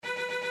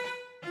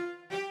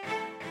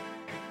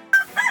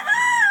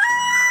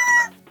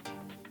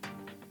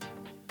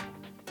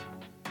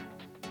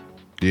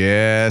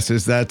Yes,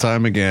 it's that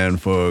time again,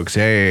 folks.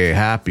 Hey,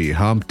 happy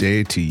hump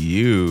day to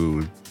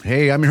you.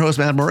 Hey, I'm your host,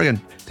 Matt Morgan.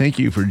 Thank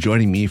you for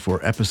joining me for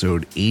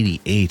episode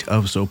 88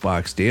 of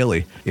Soapbox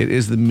Daily. It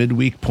is the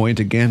midweek point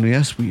again.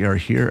 Yes, we are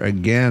here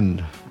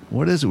again.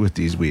 What is it with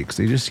these weeks?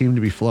 They just seem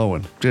to be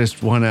flowing,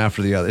 just one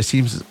after the other. It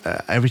seems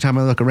every time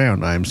I look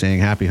around, I'm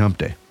saying happy hump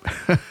day.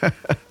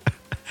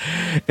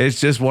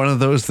 It's just one of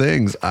those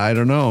things. I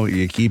don't know.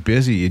 You keep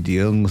busy, you're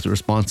dealing with the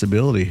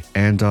responsibility.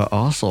 And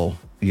also,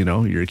 you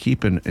know, you're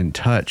keeping in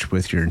touch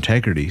with your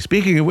integrity.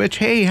 Speaking of which,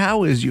 hey,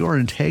 how has your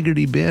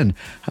integrity been?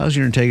 How's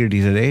your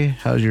integrity today?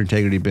 How's your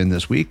integrity been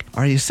this week?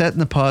 Are you setting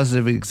the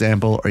positive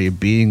example? Are you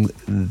being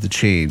the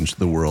change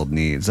the world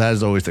needs? That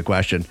is always the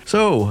question.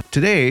 So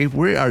today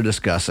we are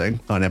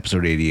discussing on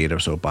episode 88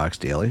 of Soapbox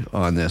Daily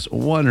on this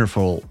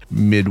wonderful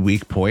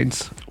midweek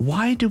points.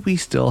 Why do we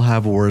still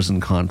have wars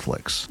and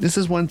conflicts? This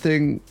is one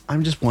thing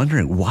I'm just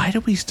wondering. Why do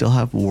we still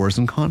have wars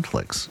and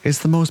conflicts? It's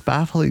the most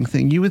baffling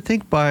thing. You would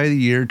think by the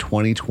year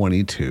 2022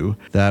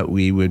 that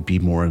we would be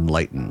more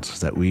enlightened,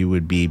 that we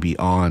would be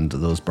beyond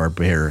those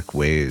barbaric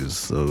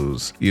ways,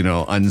 those, you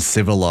know,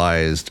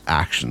 uncivilized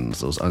actions,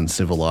 those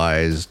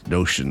uncivilized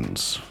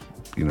notions.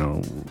 You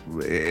know,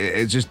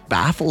 it just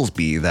baffles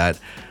me that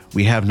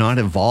we have not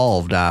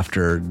evolved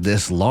after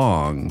this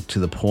long to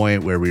the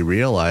point where we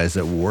realize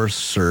that war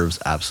serves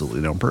absolutely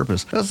no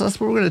purpose. That's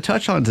what we're going to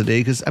touch on today,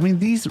 because, I mean,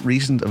 these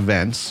recent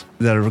events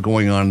that are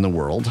going on in the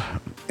world,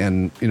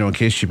 and, you know, in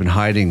case you've been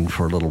hiding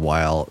for a little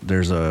while,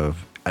 there's an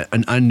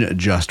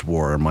unjust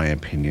war, in my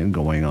opinion,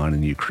 going on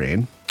in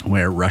Ukraine,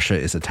 where Russia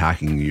is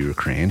attacking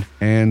Ukraine,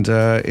 and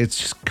it's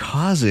just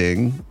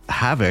causing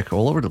havoc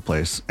all over the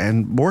place.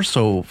 And more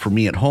so for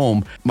me at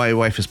home, my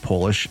wife is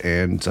Polish,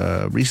 and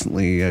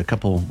recently a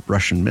couple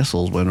Russian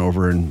missiles went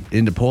over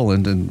into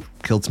Poland and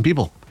killed some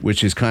people,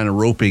 which is kind of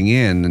roping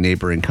in the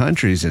neighboring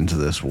countries into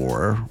this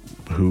war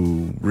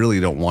who really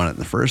don't want it in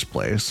the first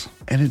place.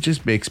 And it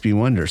just makes me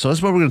wonder. So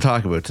that's what we're going to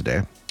talk about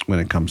today when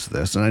it comes to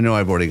this. And I know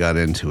I've already got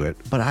into it,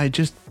 but I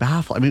just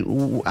baffle.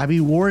 I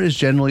mean, war is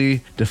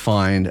generally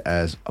defined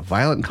as a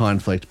violent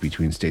conflict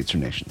between states or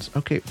nations.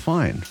 Okay,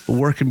 fine. But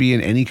war can be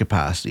in any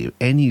capacity,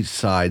 any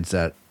sides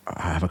that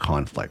have a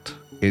conflict.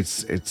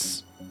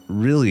 It's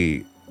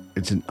really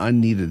an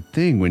unneeded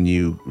thing when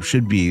you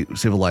should be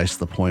civilized to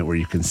the point where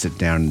you can sit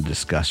down and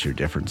discuss your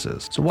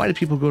differences. So why do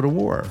people go to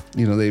war?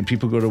 You know,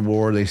 people go to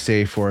war, they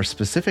say, for a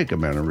specific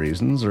amount of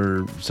reasons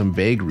or some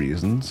vague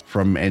reasons,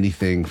 from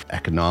anything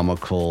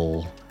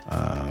economical,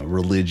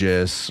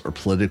 religious, or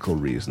political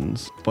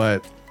reasons.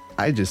 But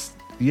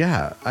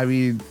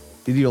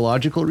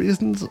ideological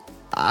reasons?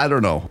 I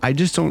don't know. I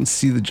just don't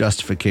see the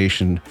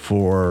justification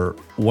for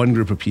one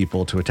group of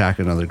people to attack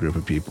another group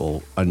of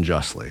people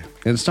unjustly.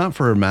 And it's not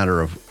for a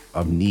matter of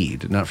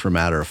need, not for a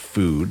matter of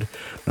food,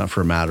 not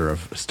for a matter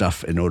of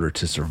stuff in order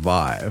to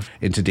survive.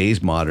 In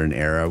today's modern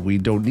era, we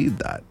don't need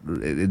that.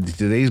 In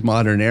today's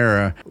modern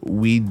era,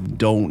 we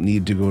don't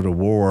need to go to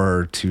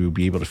war to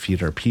be able to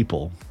feed our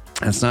people.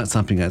 That's not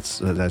something that's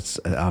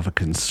of a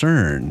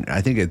concern.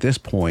 I think at this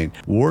point,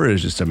 war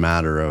is just a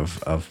matter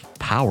of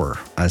power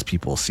as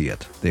people see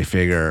it. They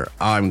figure,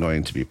 I'm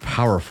going to be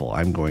powerful.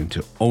 I'm going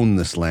to own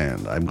this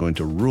land. I'm going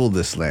to rule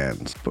this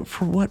land. But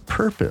for what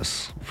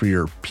purpose? For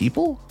your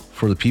people?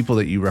 For the people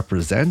that you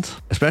represent?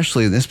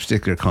 Especially in this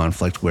particular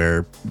conflict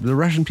where the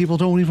Russian people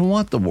don't even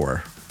want the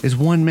war. It's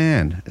one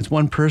man. It's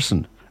one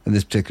person in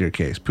this particular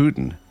case,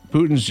 Putin.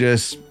 Putin's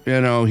just,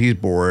 he's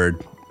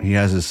bored. He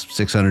has his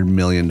 $600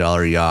 million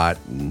yacht,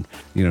 and,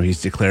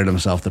 he's declared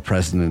himself the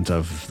president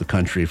of the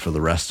country for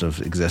the rest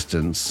of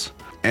existence.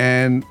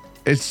 And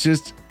it's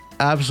just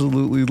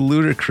absolutely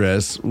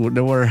ludicrous.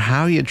 No matter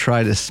how you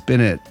try to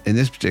spin it, in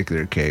this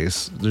particular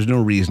case, there's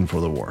no reason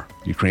for the war.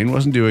 Ukraine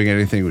wasn't doing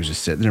anything. It was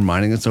just sitting there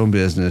minding its own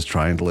business,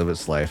 trying to live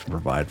its life and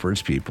provide for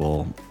its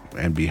people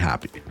and be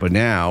happy. But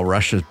now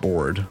Russia's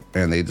bored,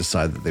 and they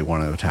decide that they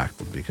want to attack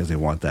them because they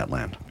want that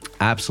land.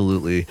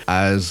 Absolutely,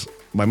 as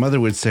my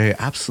mother would say,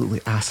 absolutely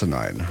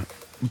asinine.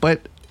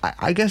 But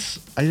I guess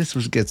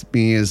what gets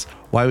me is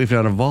why we've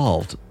not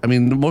evolved. I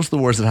mean, most of the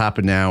wars that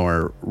happen now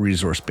are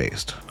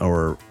resource-based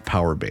or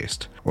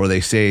power-based, or they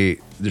say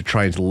they're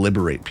trying to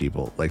liberate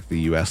people, like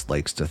the U.S.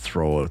 likes to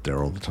throw out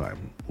there all the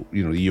time. The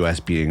U.S.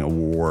 being a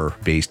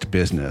war-based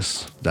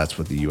business, that's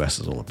what the U.S.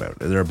 is all about.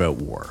 They're about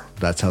war.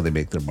 That's how they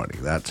make their money.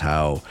 That's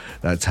how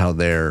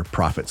their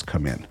profits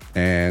come in.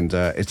 And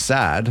it's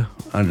sad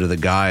under the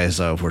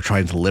guise of we're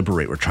trying to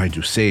liberate, we're trying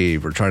to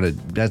save,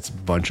 that's a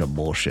bunch of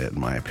bullshit in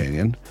my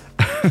opinion.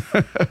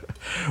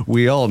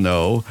 We all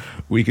know,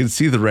 we can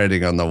see the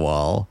writing on the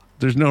wall.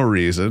 There's no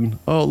reason.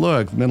 Oh,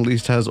 look, the Middle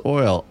East has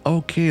oil.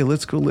 Okay,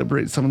 let's go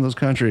liberate some of those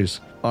countries.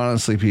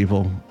 Honestly,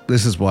 people,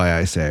 This is why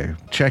I say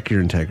check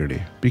your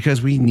integrity,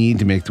 because we need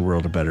to make the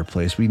world a better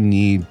place. We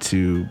need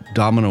to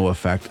domino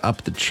effect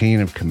up the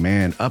chain of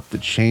command, up the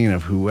chain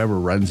of whoever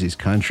runs these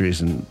countries,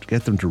 and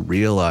get them to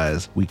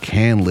realize we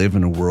can live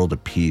in a world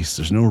of peace.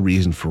 There's no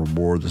reason for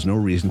war. There's no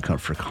reason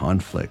for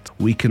conflict.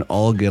 We can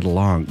all get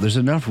along. There's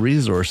enough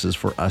resources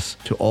for us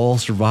to all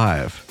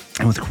survive.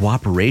 And with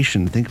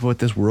cooperation, think of what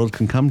this world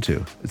can come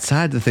to. It's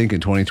sad to think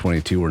in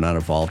 2022 we're not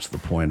evolved to the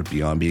point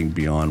of being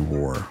beyond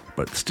war,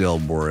 but still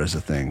war is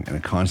a thing and a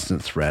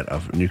constant threat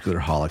of nuclear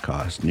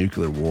holocaust,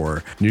 nuclear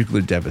war,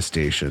 nuclear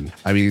devastation.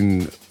 I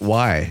mean,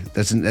 why?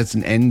 That's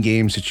an end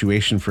game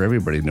situation for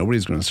everybody.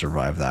 Nobody's going to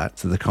survive that.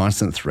 So the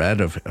constant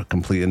threat of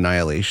complete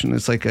annihilation,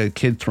 it's like a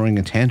kid throwing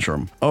a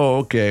tantrum. Oh,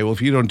 okay, well,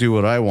 if you don't do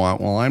what I want,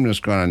 well, I'm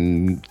just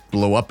going to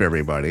blow up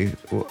everybody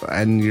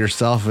and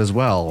yourself as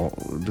well.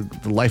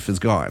 The life is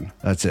gone.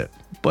 That's it.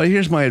 But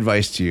here's my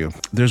advice to you.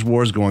 There's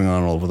wars going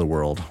on all over the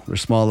world.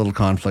 There's small little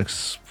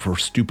conflicts for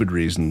stupid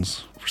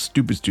reasons. For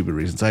stupid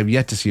reasons. I've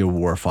yet to see a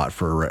war fought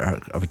for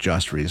a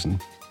just reason.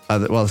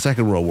 The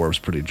Second World War was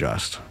pretty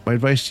just. My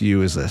advice to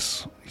you is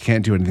this. You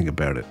can't do anything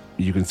about it.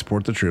 You can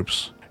support the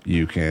troops.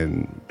 You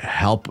can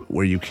help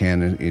where you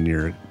can in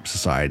your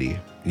society.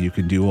 You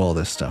can do all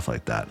this stuff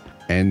like that.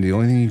 And the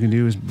only thing you can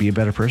do is be a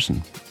better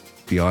person.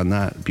 Beyond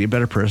that, be a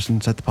better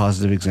person, set the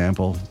positive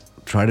example,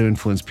 try to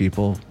influence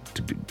people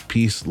to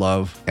peace,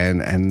 love,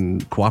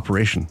 and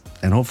cooperation.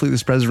 And hopefully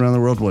this spreads around the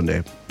world one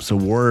day. So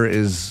war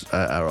is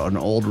an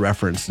old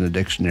reference in a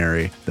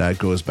dictionary that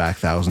goes back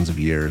thousands of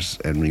years,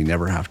 and we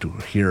never have to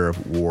hear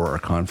of war or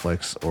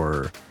conflicts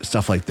or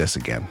stuff like this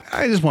again.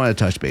 I just want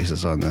to touch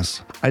bases on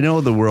this. I know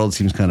the world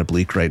seems kind of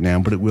bleak right now,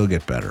 but it will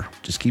get better.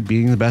 Just keep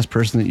being the best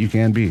person that you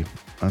can be.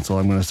 That's all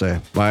I'm going to say.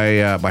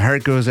 My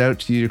heart goes out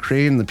to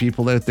Ukraine, the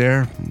people out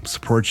there.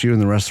 Support you,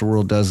 and the rest of the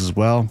world does as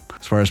well.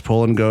 As far as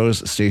Poland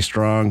goes, stay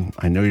strong.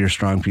 I know you're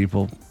strong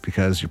people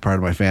because you're part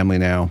of my family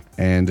now.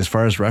 And as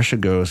far as Russia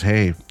goes,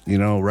 hey,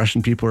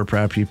 Russian people are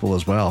proud people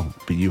as well.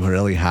 But you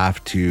really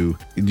have to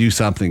do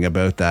something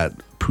about that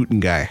Putin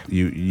guy.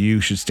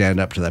 You should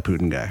stand up to that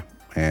Putin guy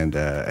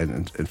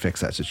and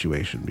fix that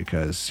situation,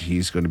 because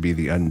he's going to be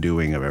the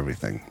undoing of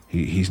everything.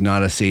 He's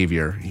not a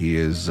savior. He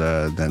is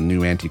the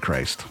new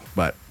Antichrist.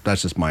 But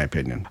that's just my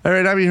opinion. All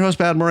right, I'm your host,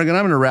 Pat Morgan.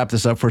 I'm going to wrap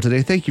this up for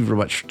today. Thank you very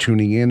much for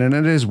tuning in. And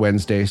it is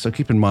Wednesday, so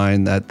keep in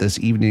mind that this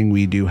evening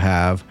we do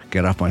have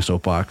Get Off My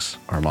Soapbox,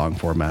 our long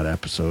format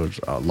episodes,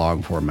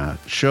 long format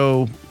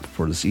show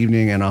for this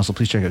evening. And also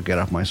please check out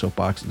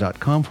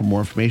getoffmysoapbox.com for more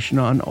information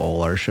on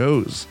all our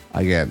shows.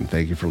 Again,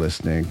 thank you for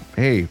listening.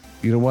 Hey,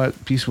 you know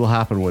what? Peace will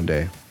happen one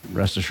day.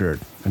 Rest assured.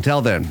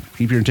 Until then,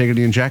 keep your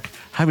integrity in check.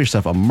 Have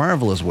yourself a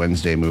marvelous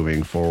Wednesday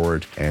moving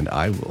forward, and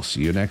I will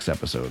see you next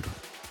episode.